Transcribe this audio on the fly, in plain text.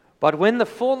But when the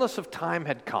fullness of time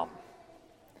had come,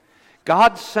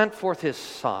 God sent forth his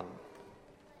Son,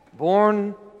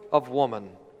 born of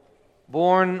woman,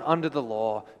 born under the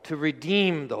law, to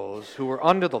redeem those who were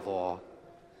under the law,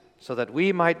 so that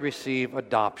we might receive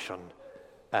adoption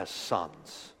as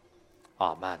sons.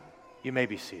 Amen. You may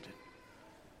be seated.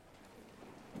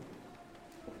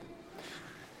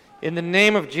 In the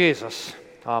name of Jesus,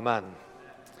 amen.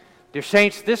 Dear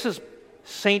saints, this is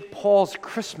St. Paul's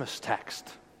Christmas text,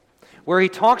 where he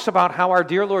talks about how our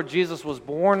dear Lord Jesus was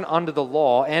born under the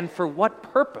law and for what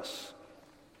purpose?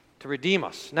 To redeem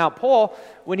us. Now, Paul,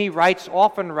 when he writes,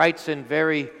 often writes in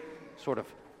very sort of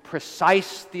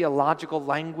precise theological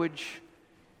language.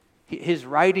 His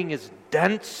writing is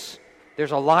dense.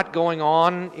 There's a lot going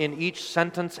on in each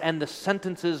sentence, and the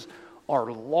sentences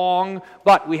are long.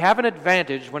 But we have an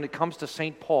advantage when it comes to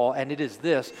St. Paul, and it is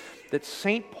this, that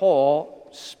St. Paul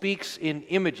speaks in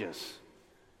images.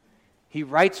 He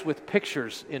writes with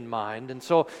pictures in mind. And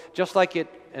so just like it,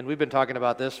 and we've been talking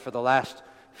about this for the last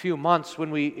few months,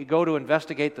 when we go to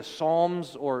investigate the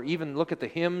Psalms or even look at the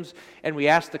hymns and we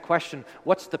ask the question,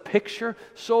 what's the picture?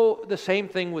 So the same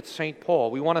thing with St.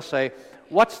 Paul. We want to say,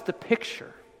 what's the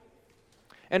picture?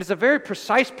 And it's a very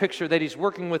precise picture that he's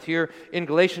working with here in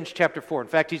Galatians chapter 4. In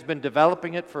fact, he's been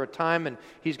developing it for a time, and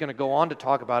he's going to go on to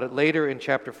talk about it later in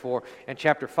chapter 4 and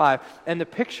chapter 5. And the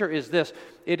picture is this.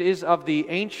 It is of the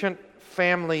ancient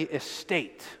family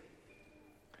estate.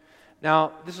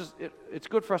 Now, it's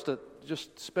good for us to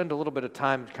just spend a little bit of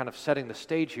time kind of setting the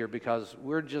stage here, because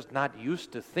we're just not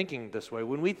used to thinking this way.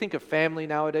 When we think of family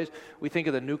nowadays, we think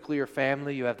of the nuclear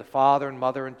family. You have the father and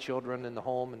mother and children in the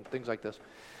home and things like this.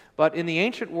 But in the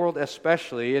ancient world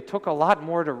especially, it took a lot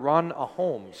more to run a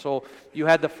home. So you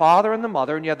had the father and the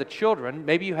mother, and you had the children.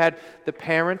 Maybe you had the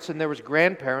parents, and there was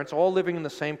grandparents all living in the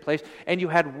same place. And you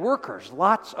had workers,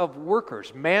 lots of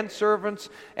workers, manservants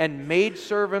and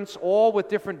maidservants, all with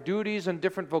different duties and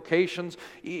different vocations.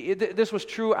 This was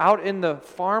true out in the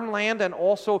farmland and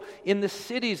also in the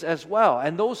cities as well.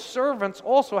 And those servants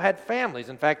also had families.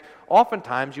 In fact,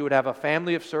 oftentimes you would have a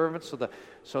family of servants,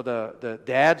 so the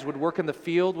dads would work in the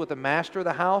field with the master of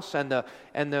the house, and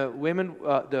the women,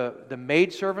 the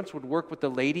maid servants would work with the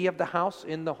lady of the house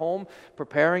in the home,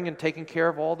 preparing and taking care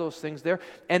of all those things there.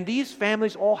 And these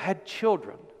families all had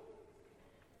children.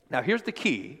 Now here's the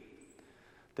key.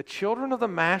 The children of the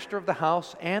master of the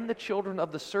house and the children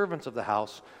of the servants of the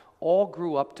house all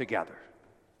grew up together.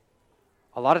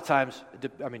 A lot of times,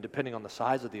 depending on the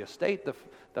size of the estate,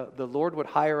 the Lord would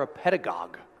hire a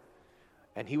pedagogue,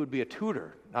 and he would be a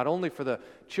tutor, not only for the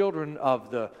children of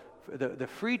the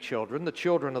free children, the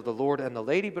children of the Lord and the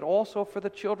lady, but also for the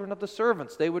children of the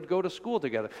servants. They would go to school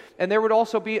together. And there would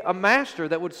also be a master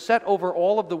that would set over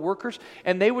all of the workers,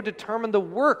 and they would determine the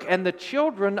work. And the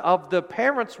children of the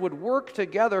parents would work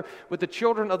together with the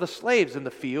children of the slaves in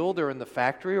the field or in the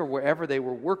factory or wherever they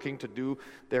were working to do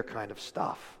their kind of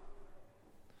stuff.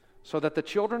 So that the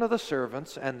children of the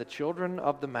servants and the children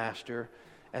of the master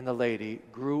and the lady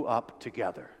grew up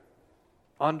together,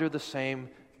 under the same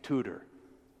tutor,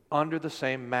 under the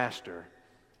same master,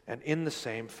 and in the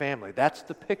same family. That's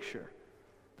the picture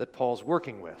that Paul's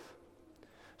working with.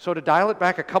 So to dial it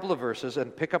back a couple of verses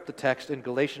and pick up the text in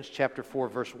Galatians chapter 4,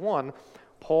 verse 1,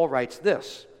 Paul writes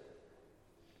this: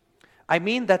 I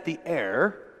mean that the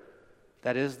heir,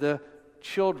 that is the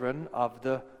children of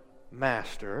the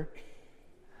master,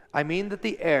 I mean that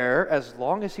the heir, as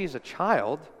long as he's a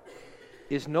child,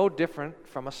 is no different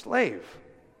from a slave,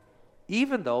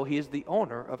 even though he is the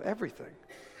owner of everything.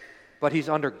 But he's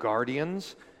under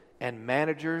guardians and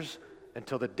managers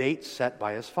until the date set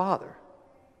by his father.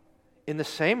 In the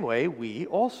same way, we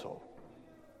also,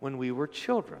 when we were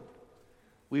children,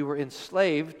 we were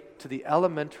enslaved to the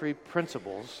elementary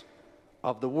principles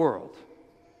of the world.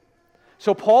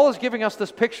 So Paul is giving us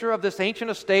this picture of this ancient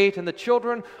estate, and the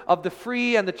children of the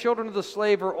free and the children of the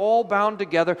slave are all bound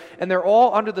together, and they're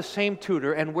all under the same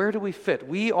tutor. And where do we fit?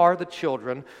 We are the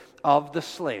children of the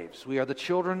slaves. We are the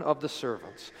children of the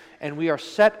servants. And we are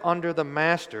set under the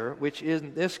master, which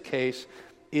in this case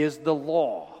is the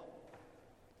law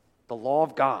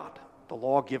of God, the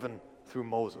law given through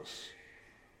Moses.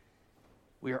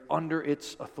 We are under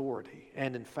its authority,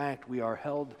 and in fact, we are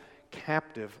held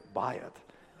captive by it.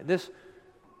 And this,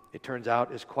 it turns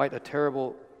out, is quite a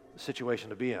terrible situation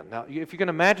to be in. Now, if you can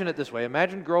imagine it this way,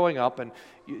 imagine growing up and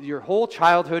your whole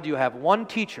childhood you have one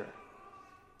teacher.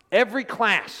 Every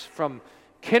class from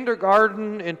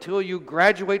kindergarten until you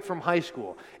graduate from high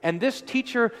school. And this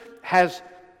teacher has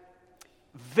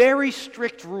very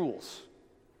strict rules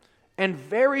and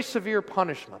very severe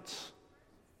punishments.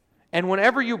 And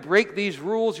whenever you break these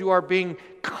rules, you are being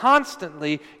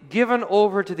constantly given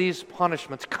over to these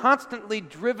punishments, constantly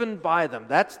driven by them.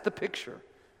 That's the picture.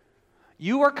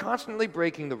 You are constantly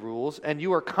breaking the rules, and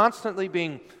you are constantly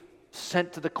being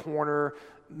sent to the corner,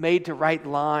 made to write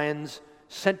lines,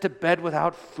 sent to bed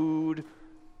without food.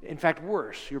 In fact,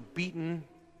 worse, you're beaten,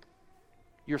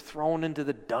 you're thrown into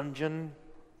the dungeon.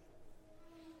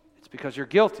 It's because you're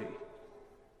guilty.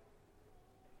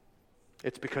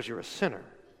 It's because you're a sinner.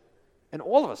 And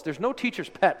all of us, there's no teacher's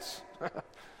pets.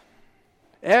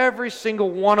 Every single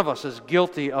one of us is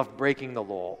guilty of breaking the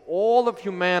law. All of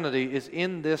humanity is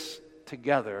in this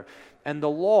together, and the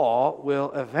law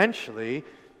will eventually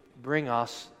bring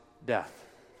us death,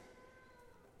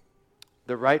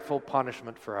 the rightful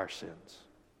punishment for our sins.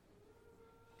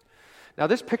 Now,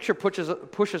 this picture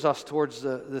pushes us towards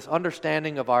this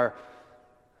understanding of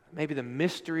maybe the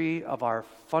mystery of our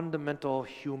fundamental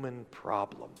human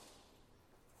problem.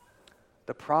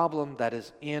 The problem that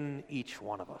is in each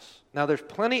one of us. Now, there's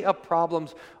plenty of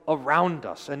problems around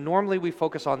us, and normally we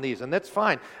focus on these, and that's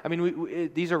fine. I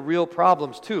mean, these are real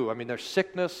problems too. I mean, there's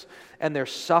sickness, and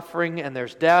there's suffering, and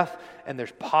there's death, and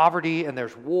there's poverty, and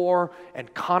there's war,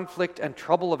 and conflict, and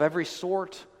trouble of every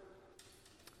sort.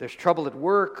 There's trouble at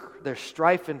work, there's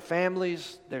strife in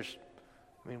families,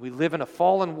 we live in a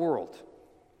fallen world.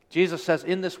 Jesus says,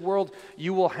 in this world,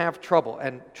 you will have trouble.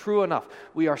 And true enough,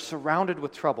 we are surrounded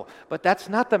with trouble. But that's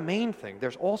not the main thing.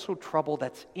 There's also trouble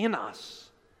that's in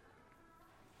us.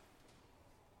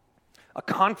 A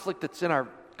conflict that's in our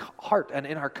heart and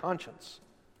in our conscience.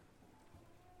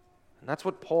 And that's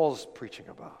what Paul's preaching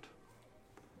about.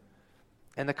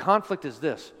 And the conflict is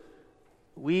this: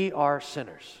 we are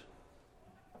sinners.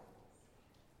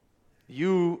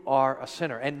 You are a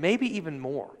sinner, and maybe even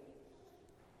more.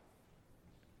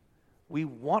 We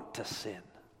want to sin.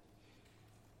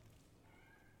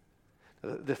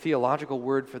 The theological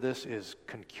word for this is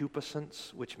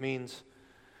concupiscence, which means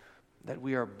that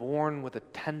we are born with a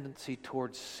tendency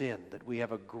towards sin, that we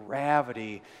have a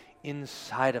gravity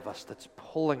inside of us that's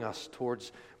pulling us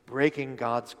towards breaking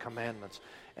God's commandments.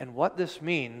 And what this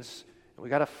means, we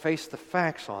got to face the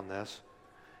facts on this,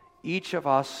 each of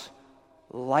us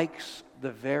likes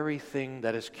the very thing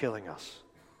that is killing us.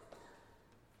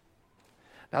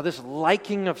 Now, this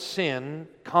liking of sin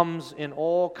comes in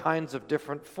all kinds of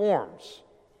different forms.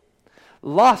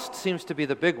 Lust seems to be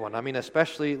the big one. I mean,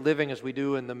 especially living as we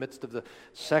do in the midst of the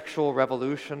sexual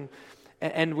revolution.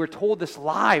 And we're told this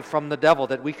lie from the devil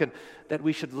that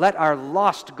we should let our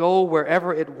lust go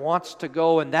wherever it wants to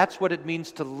go, and that's what it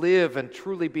means to live and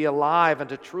truly be alive and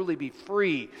to truly be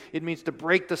free. It means to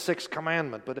break the sixth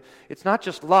commandment. But it's not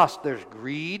just lust. There's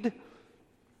greed,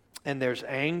 and there's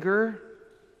anger,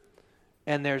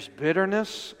 and there's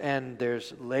bitterness, and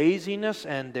there's laziness,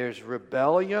 and there's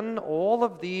rebellion. All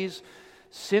of these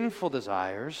sinful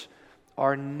desires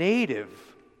are native,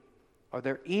 or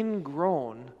they're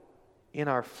ingrown in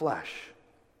our flesh.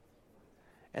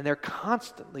 And they're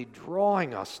constantly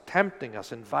drawing us, tempting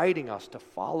us, inviting us to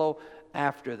follow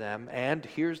after them. And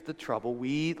here's the trouble: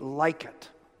 we like it.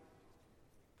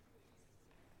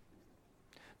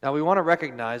 Now, we want to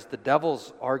recognize the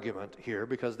devil's argument here,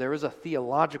 because there is a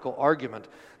theological argument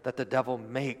that the devil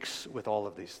makes with all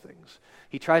of these things.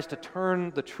 He tries to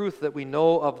turn the truth that we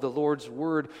know of the Lord's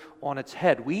word on its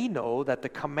head. We know that the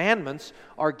commandments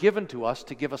are given to us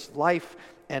to give us life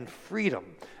and freedom.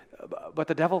 But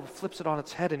the devil flips it on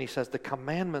its head and he says the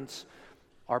commandments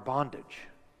are bondage.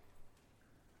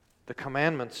 The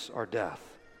commandments are death.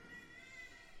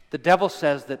 The devil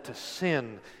says that to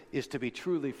sin is to be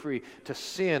truly free. To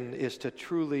sin is to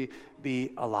truly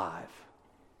be alive.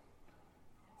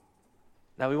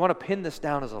 Now, we want to pin this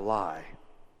down as a lie.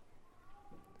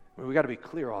 We've got to be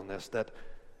clear on this, that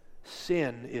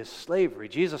sin is slavery.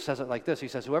 Jesus says it like this. He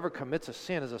says, whoever commits a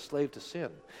sin is a slave to sin.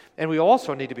 And we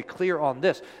also need to be clear on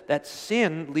this, that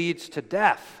sin leads to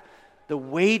death. The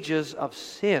wages of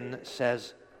sin,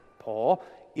 says Paul,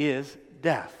 is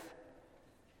death.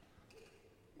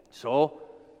 So,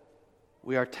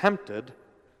 we are tempted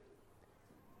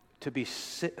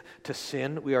to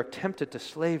sin. We are tempted to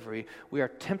slavery. We are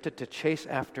tempted to chase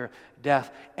after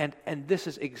death. And this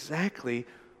is exactly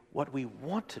what we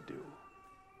want to do.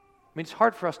 I mean, it's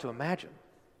hard for us to imagine.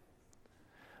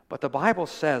 But the Bible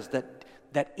says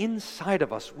that inside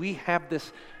of us we have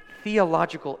this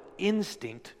theological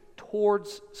instinct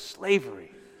towards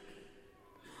slavery,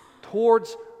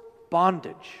 towards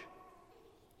bondage,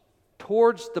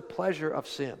 towards the pleasure of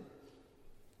sin.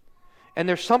 And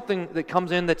there's something that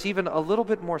comes in that's even a little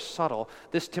bit more subtle,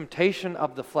 this temptation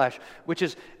of the flesh, which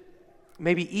is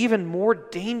maybe even more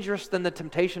dangerous than the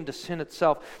temptation to sin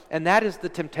itself, and that is the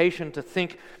temptation to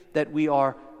think that we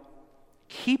are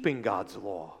keeping God's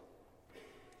law,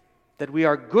 that we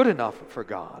are good enough for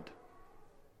God.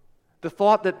 The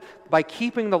thought that by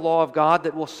keeping the law of God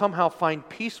that we'll somehow find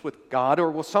peace with God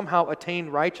or will somehow attain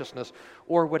righteousness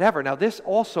or whatever. Now this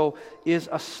also is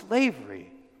a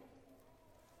slavery.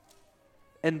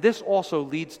 And this also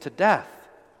leads to death.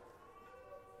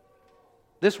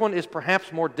 This one is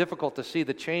perhaps more difficult to see.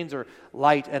 The chains are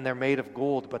light and they're made of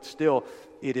gold, but still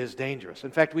it is dangerous.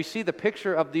 In fact, we see the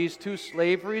picture of these two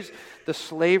slaveries, the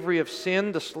slavery of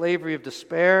sin, the slavery of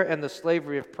despair, and the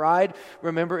slavery of pride.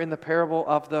 Remember in the parable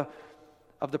of the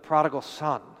prodigal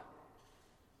son.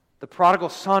 The prodigal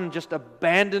son just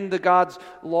abandoned the God's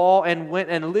law and went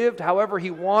and lived however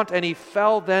he wanted, and he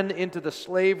fell then into the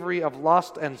slavery of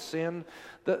lust and sin.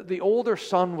 The older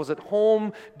son was at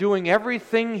home doing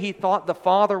everything he thought the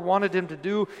father wanted him to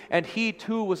do, and he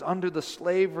too was under the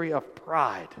slavery of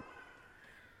pride.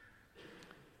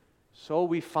 So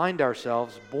we find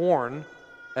ourselves born,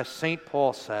 as St.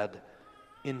 Paul said,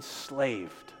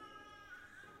 enslaved.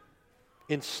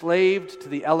 Enslaved to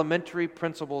the elementary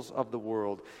principles of the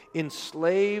world.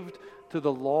 Enslaved to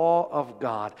the law of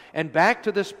God. And back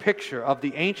to this picture of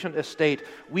the ancient estate,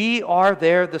 we are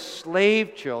there, the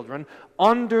slave children,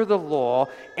 under the law,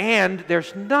 and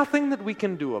there's nothing that we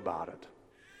can do about it.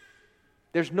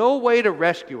 There's no way to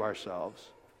rescue ourselves.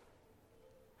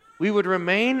 We would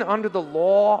remain under the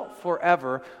law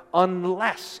forever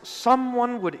unless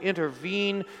someone would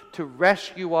intervene to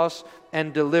rescue us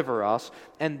and deliver us,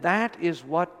 and that is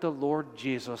what the Lord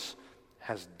Jesus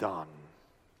has done.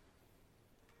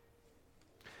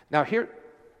 Now here,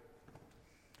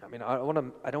 I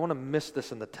don't want to miss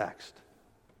this in the text.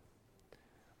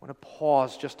 I want to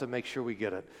pause just to make sure we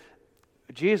get it.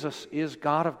 Jesus is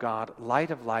God of God,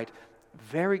 light of light,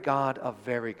 very God of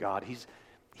very God.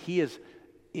 He is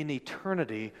in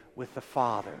eternity with the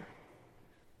Father.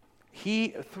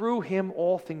 Through him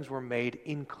all things were made,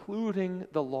 including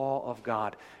the law of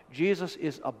God. Jesus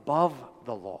is above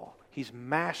the law. He's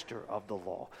master of the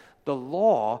law. The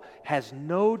law has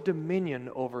no dominion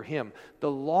over him.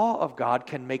 The law of God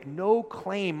can make no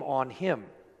claim on him.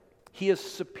 He is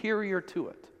superior to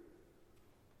it.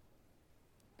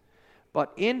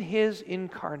 But in his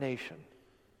incarnation,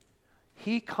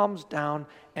 he comes down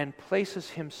and places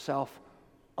himself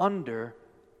under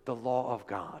the law of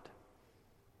God.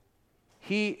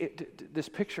 This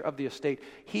picture of the estate,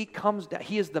 he comes down,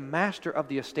 he is the master of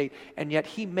the estate, and yet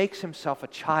he makes himself a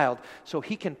child so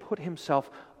he can put himself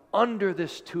under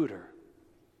this tutor,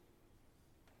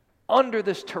 under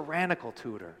this tyrannical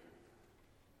tutor,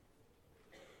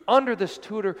 under this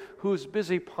tutor who's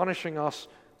busy punishing us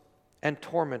and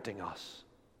tormenting us.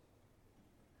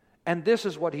 And this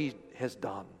is what he has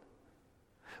done.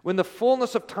 When the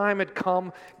fullness of time had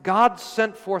come, God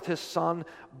sent forth his Son,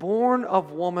 born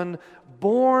of woman,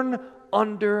 born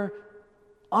under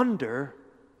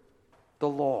the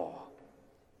law.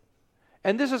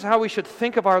 And this is how we should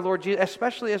think of our Lord Jesus,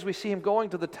 especially as we see him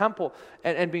going to the temple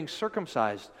and being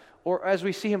circumcised, or as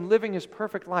we see him living his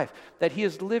perfect life, that he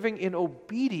is living in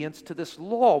obedience to this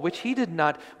law, which he did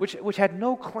not, which had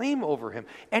no claim over him.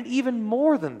 And even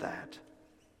more than that,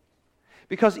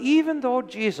 because even though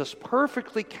Jesus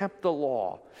perfectly kept the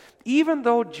law, even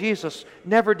though Jesus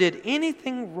never did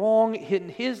anything wrong in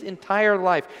his entire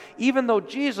life, even though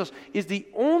Jesus is the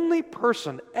only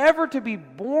person ever to be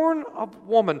born of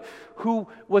woman who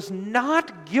was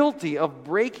not guilty of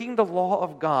breaking the law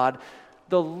of God,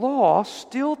 the law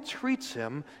still treats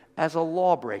him as a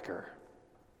lawbreaker.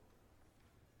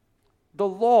 The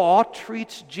law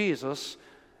treats Jesus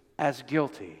as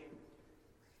guilty.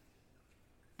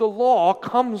 The law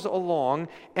comes along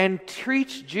and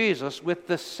treats Jesus with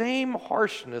the same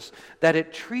harshness that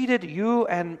it treated you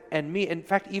and me, in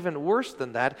fact, even worse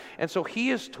than that. And so he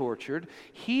is tortured,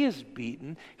 he is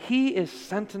beaten, he is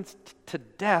sentenced to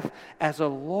death as a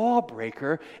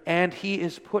lawbreaker, and he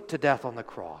is put to death on the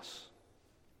cross.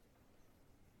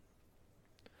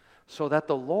 So that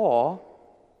the law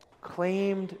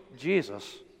claimed Jesus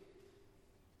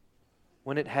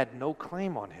when it had no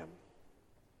claim on him.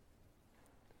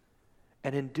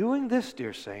 And in doing this,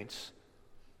 dear saints,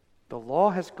 the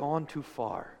law has gone too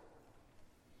far.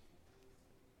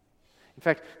 In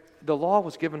fact, the law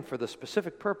was given for the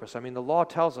specific purpose. I mean, the law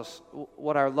tells us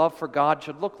what our love for God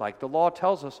should look like. The law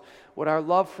tells us what our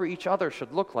love for each other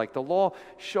should look like. The law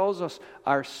shows us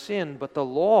our sin, but the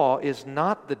law is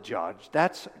not the judge.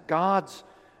 That's God's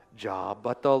job.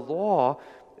 But the law,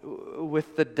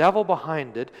 with the devil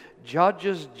behind it,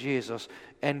 judges Jesus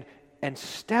and and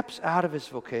steps out of his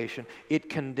vocation, it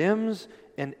condemns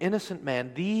an innocent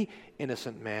man, the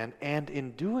innocent man, and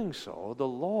in doing so, the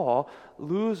law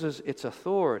loses its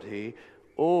authority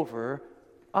over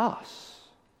us.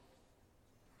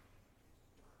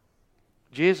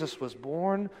 Jesus was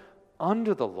born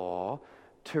under the law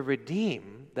to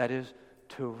redeem, that is,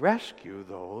 to rescue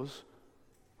those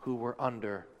who were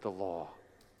under the law.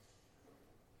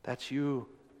 That's you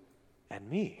and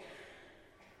me.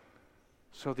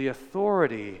 So the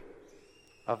authority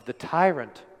of the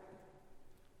tyrant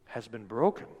has been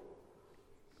broken,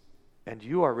 and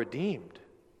you are redeemed.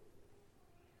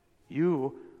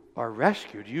 You are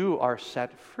rescued. You are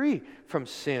set free from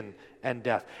sin and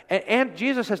death. And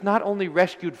Jesus has not only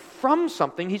rescued from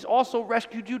something, he's also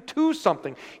rescued you to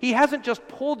something. He hasn't just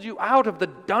pulled you out of the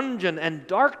dungeon and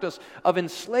darkness of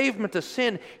enslavement to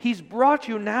sin. He's brought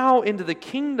you now into the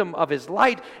kingdom of his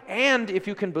light, and if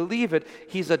you can believe it,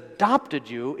 he's adopted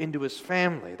you into his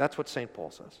family. That's what St.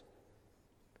 Paul says.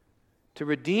 To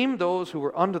redeem those who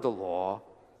were under the law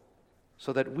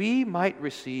so that we might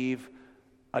receive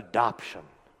adoption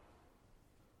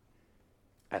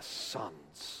as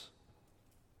sons.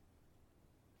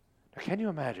 Now, can you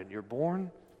imagine? You're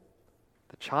born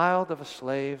the child of a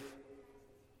slave.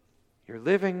 You're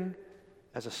living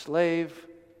as a slave.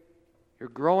 You're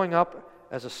growing up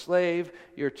as a slave.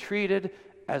 You're treated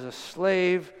as a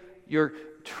slave. You're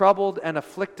troubled and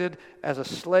afflicted as a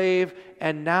slave.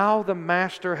 And now the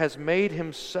master has made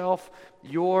himself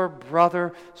your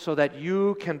brother so that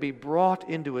you can be brought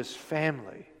into his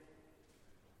family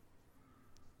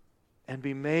and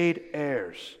be made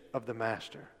heirs of the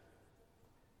master.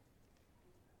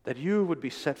 That you would be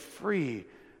set free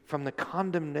from the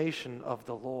condemnation of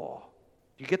the law.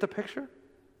 Do you get the picture?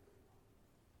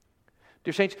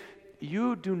 Dear saints,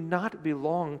 you do not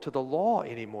belong to the law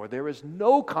anymore. There is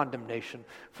no condemnation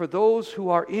for those who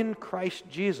are in Christ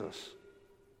Jesus.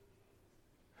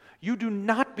 You do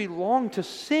not belong to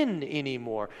sin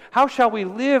anymore. How shall we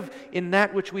live in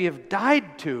that which we have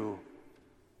died to?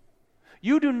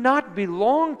 You do not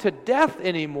belong to death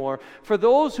anymore. For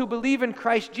those who believe in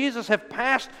Christ Jesus have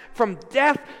passed from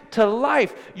death to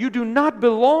life. You do not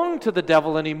belong to the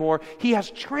devil anymore. He has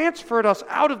transferred us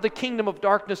out of the kingdom of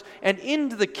darkness and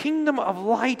into the kingdom of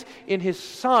light in his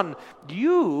Son.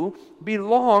 You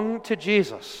belong to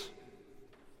Jesus.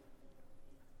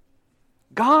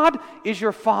 God is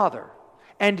your Father.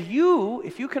 And you,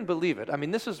 if you can believe it, I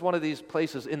mean, this is one of these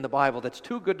places in the Bible that's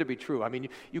too good to be true. I mean,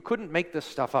 you couldn't make this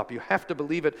stuff up. You have to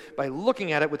believe it by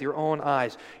looking at it with your own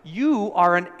eyes. You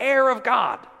are an heir of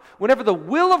God. Whenever the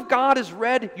will of God is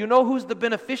read, you know who's the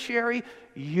beneficiary?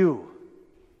 You.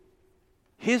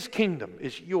 His kingdom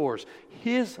is yours.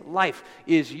 His life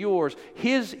is yours.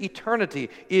 His eternity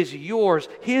is yours.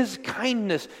 His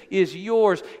kindness is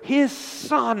yours. His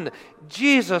Son,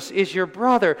 Jesus, is your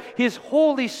brother. His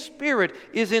Holy Spirit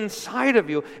is inside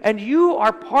of you, and you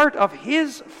are part of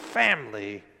his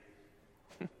family.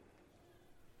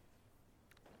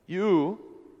 You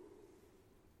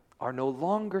are no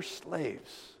longer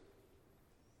slaves,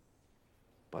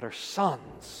 but are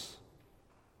sons.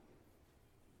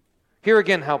 Here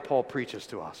again how Paul preaches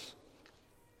to us.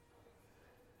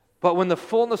 But when the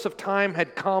fullness of time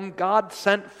had come, God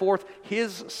sent forth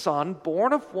his Son,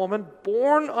 born of woman,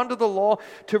 born under the law,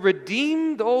 to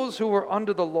redeem those who were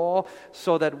under the law,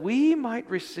 so that we might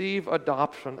receive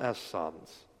adoption as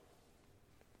sons.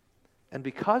 And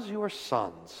because you are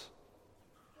sons,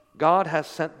 God has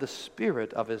sent the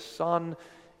Spirit of his Son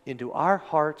into our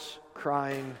hearts,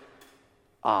 crying,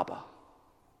 Abba,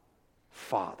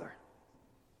 Father.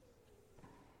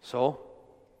 So,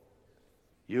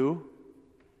 you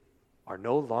are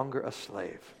no longer a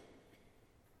slave,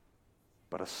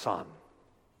 but a son.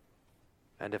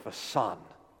 And if a son,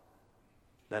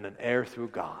 then an heir through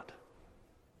God.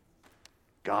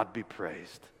 God be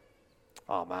praised.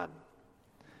 Amen.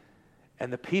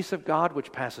 And the peace of God,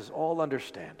 which passes all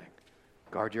understanding,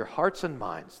 guard your hearts and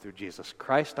minds through Jesus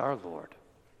Christ our Lord.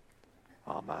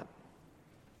 Amen.